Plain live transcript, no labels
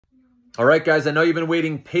All right, guys, I know you've been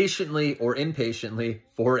waiting patiently or impatiently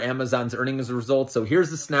for Amazon's earnings results. So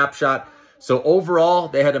here's the snapshot. So overall,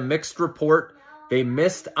 they had a mixed report. They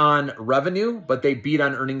missed on revenue, but they beat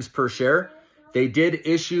on earnings per share. They did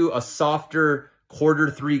issue a softer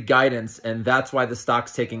Q3 guidance, and that's why the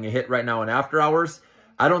stock's taking a hit right now in after hours.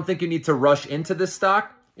 I don't think you need to rush into this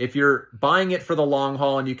stock. If you're buying it for the long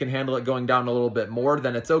haul and you can handle it going down a little bit more,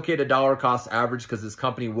 then it's okay to dollar cost average because this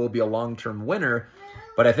company will be a long-term winner.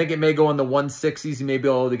 But I think it may go in the 160s. You may be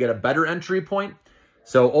able to get a better entry point.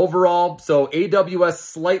 So overall, AWS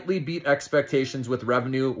slightly beat expectations with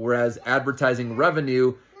revenue, whereas advertising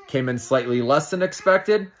revenue came in slightly less than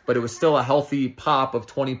expected, but it was still a healthy pop of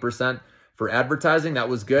 20% for advertising. That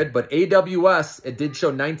was good. But AWS, it did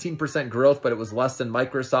show 19% growth, but it was less than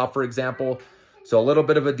Microsoft, for example. So a little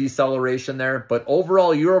bit of a deceleration there. But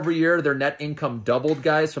overall, year over year, their net income doubled,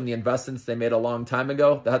 guys, from the investments they made a long time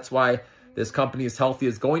ago. That's why this company is healthy,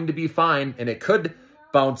 is going to be fine, and it could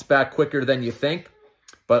bounce back quicker than you think.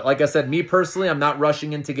 But like I said, me personally, I'm not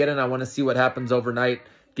rushing in to get in. I want to see what happens overnight.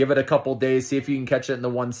 Give it a couple days, see if you can catch it in the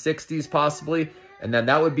 160s possibly, and then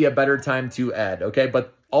that would be a better time to add, okay?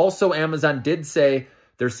 But also Amazon did say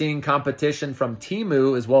they're seeing competition from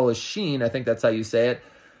Temu as well as Shein, I think that's how you say it,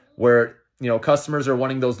 where customers are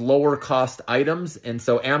wanting those lower cost items. And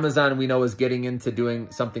so Amazon, we know, is getting into doing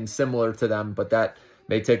something similar to them, but that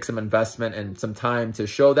may take some investment and some time to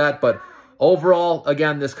show that. But overall,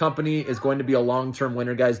 again, this company is going to be a long-term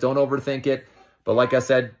winner, guys. Don't overthink it. But like I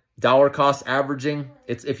said, dollar cost averaging,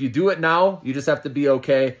 if you do it now, you just have to be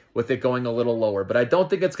okay with it going a little lower. But I don't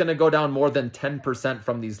think it's going to go down more than 10%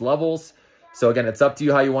 from these levels. So again, it's up to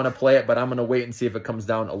you how you want to play it, but I'm going to wait and see if it comes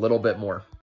down a little bit more.